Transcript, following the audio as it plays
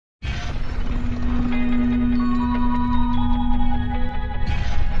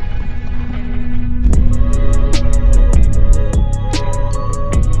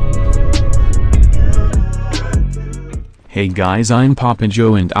Hey guys, I'm Papa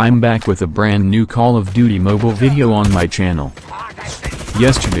Joe and I'm back with a brand new Call of Duty mobile video on my channel.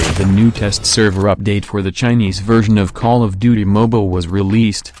 Yesterday the new test server update for the Chinese version of Call of Duty Mobile was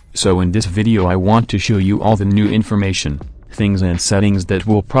released, so in this video I want to show you all the new information, things and settings that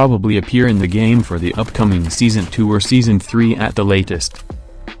will probably appear in the game for the upcoming Season 2 or Season 3 at the latest.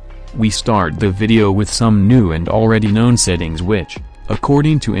 We start the video with some new and already known settings which,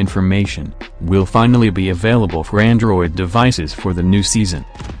 according to information, will finally be available for Android devices for the new season.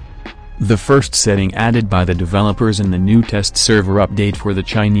 The first setting added by the developers in the new test server update for the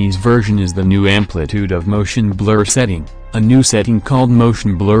Chinese version is the new amplitude of motion blur setting, a new setting called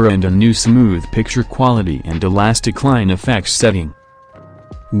motion blur and a new smooth picture quality and elastic line effects setting.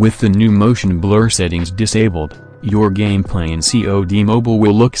 With the new motion blur settings disabled, your gameplay in COD Mobile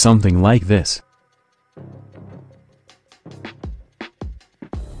will look something like this.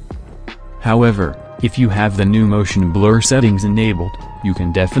 However, if you have the new motion blur settings enabled, you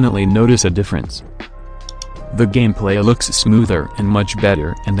can definitely notice a difference. The gameplay looks smoother and much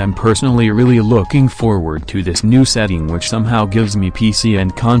better, and I'm personally really looking forward to this new setting which somehow gives me PC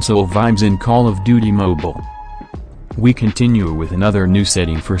and console vibes in Call of Duty Mobile. We continue with another new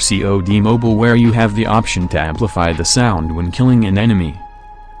setting for COD Mobile where you have the option to amplify the sound when killing an enemy.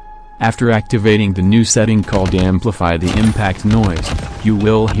 After activating the new setting called Amplify the Impact Noise, you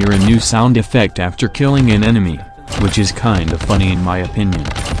will hear a new sound effect after killing an enemy, which is kinda funny in my opinion.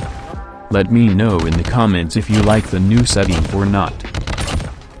 Let me know in the comments if you like the new setting or not.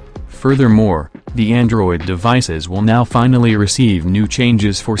 Furthermore, the Android devices will now finally receive new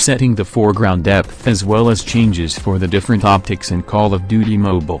changes for setting the foreground depth as well as changes for the different optics in Call of Duty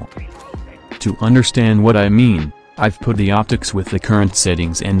Mobile. To understand what I mean, I've put the optics with the current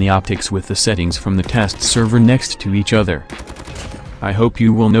settings and the optics with the settings from the test server next to each other. I hope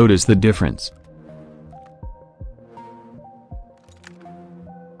you will notice the difference.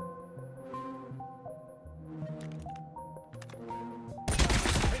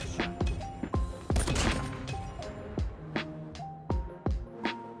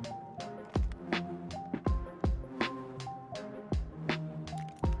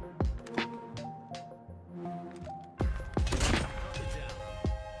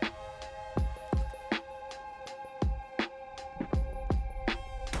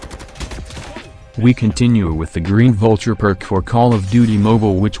 We continue with the Green Vulture perk for Call of Duty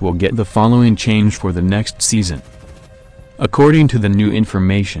Mobile which will get the following change for the next season. According to the new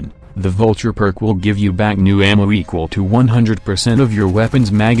information, the Vulture perk will give you back new ammo equal to 100% of your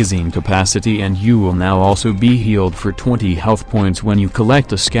weapon's magazine capacity, and you will now also be healed for 20 health points when you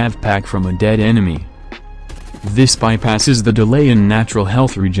collect a scav pack from a dead enemy. This bypasses the delay in natural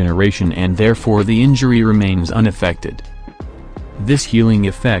health regeneration and therefore the injury remains unaffected. This healing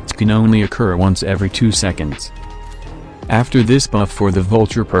effect can only occur once every 2 seconds. After this buff for the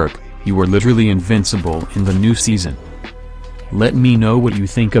Vulture perk, you are literally invincible in the new season. Let me know what you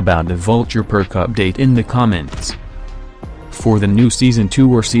think about the Vulture perk update in the comments. For the new Season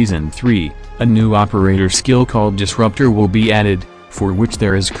 2 or Season 3, a new operator skill called Disruptor will be added, for which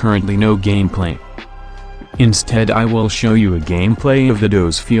there is currently no gameplay. Instead I will show you a gameplay of the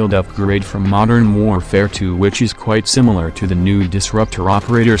Dose Field upgrade from Modern Warfare 2 which is quite similar to the new Disruptor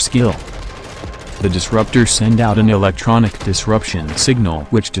operator skill. The Disruptors send out an electronic disruption signal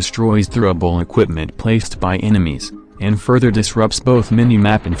which destroys throwable equipment placed by enemies, and further disrupts both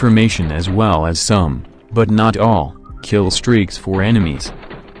minimap information as well as some, but not all, kill streaks for enemies.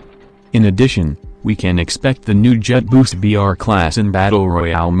 In addition, we can expect the new Jet Boost BR class in Battle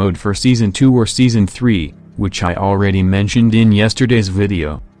Royale mode for Season 2 or Season 3, which I already mentioned in yesterday's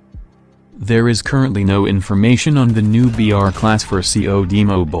video. There is currently no information on the new BR class for COD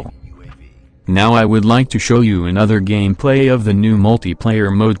Mobile. Now I would like to show you another gameplay of the new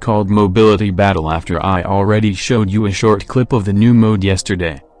multiplayer mode called Mobility Battle after I already showed you a short clip of the new mode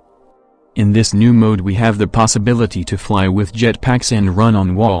yesterday. In this new mode we have the possibility to fly with jetpacks and run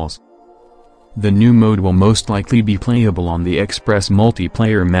on walls. The new mode will most likely be playable on the Express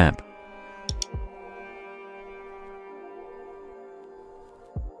multiplayer map.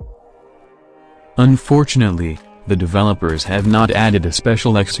 Unfortunately, the developers have not added a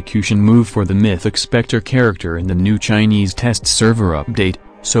special execution move for the Mythic Spectre character in the new Chinese test server update,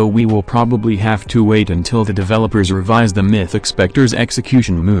 so we will probably have to wait until the developers revise the Mythic Spectre's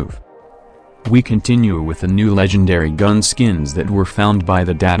execution move. We continue with the new legendary gun skins that were found by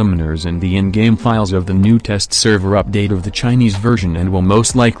the data miners in the in-game files of the new test server update of the Chinese version and will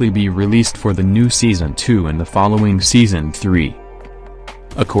most likely be released for the new Season 2 and the following Season 3.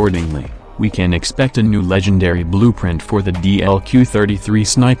 Accordingly, we can expect a new legendary blueprint for the DLQ-33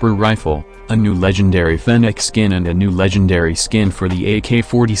 sniper rifle, a new legendary Fennec skin and a new legendary skin for the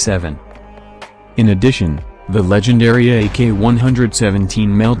AK-47. In addition, the legendary AK-117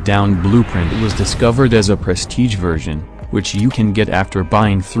 Meltdown blueprint was discovered as a prestige version, which you can get after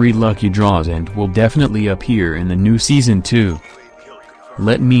buying 3 lucky draws and will definitely appear in the new Season 2.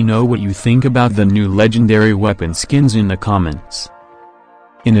 Let me know what you think about the new legendary weapon skins in the comments.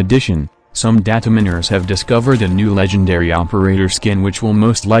 In addition, some data miners have discovered a new legendary operator skin which will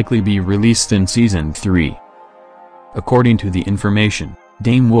most likely be released in Season 3. According to the information,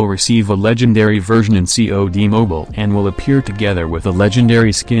 Dame will receive a legendary version in COD Mobile and will appear together with a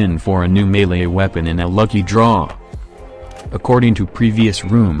legendary skin for a new melee weapon in a lucky draw. According to previous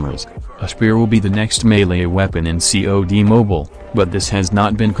rumors, a spear will be the next melee weapon in COD Mobile, but this has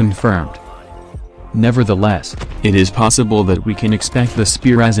not been confirmed. Nevertheless, it is possible that we can expect the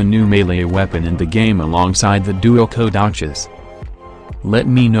spear as a new melee weapon in the game alongside the dual Kodachas. Let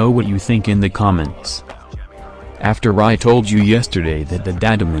me know what you think in the comments. After I told you yesterday that the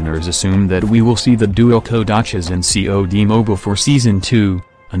data miners assume that we will see the dual Kodachas in COD Mobile for Season 2,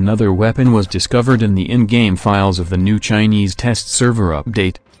 another weapon was discovered in the in-game files of the new Chinese test server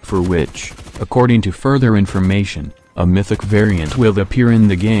update, for which, according to further information, a Mythic variant will appear in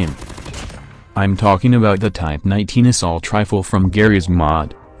the game. I'm talking about the Type19 assault rifle from Gary's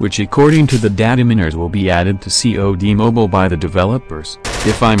mod, which according to the data miners will be added to COD Mobile by the developers,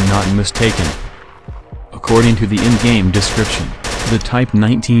 if I'm not mistaken. According to the in-game description, the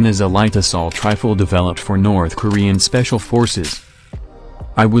Type19 is a light assault rifle developed for North Korean Special Forces.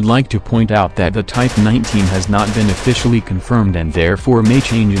 I would like to point out that the Type19 has not been officially confirmed and therefore may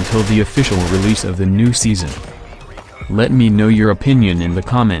change until the official release of the new season. Let me know your opinion in the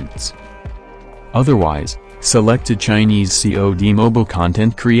comments. Otherwise, selected Chinese COD Mobile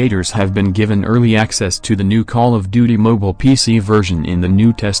content creators have been given early access to the new Call of Duty Mobile PC version in the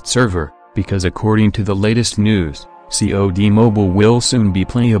new test server, because according to the latest news, COD Mobile will soon be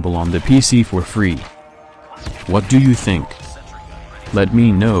playable on the PC for free. What do you think? Let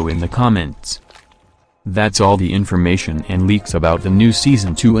me know in the comments. That's all the information and leaks about the new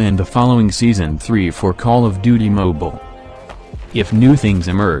Season 2 and the following Season 3 for Call of Duty Mobile. If new things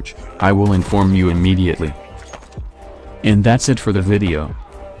emerge, I will inform you immediately. And that's it for the video.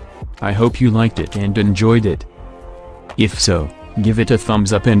 I hope you liked it and enjoyed it. If so, give it a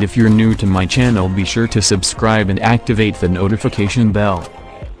thumbs up, and if you're new to my channel, be sure to subscribe and activate the notification bell.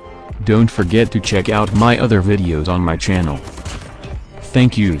 Don't forget to check out my other videos on my channel.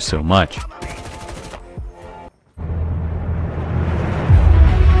 Thank you so much.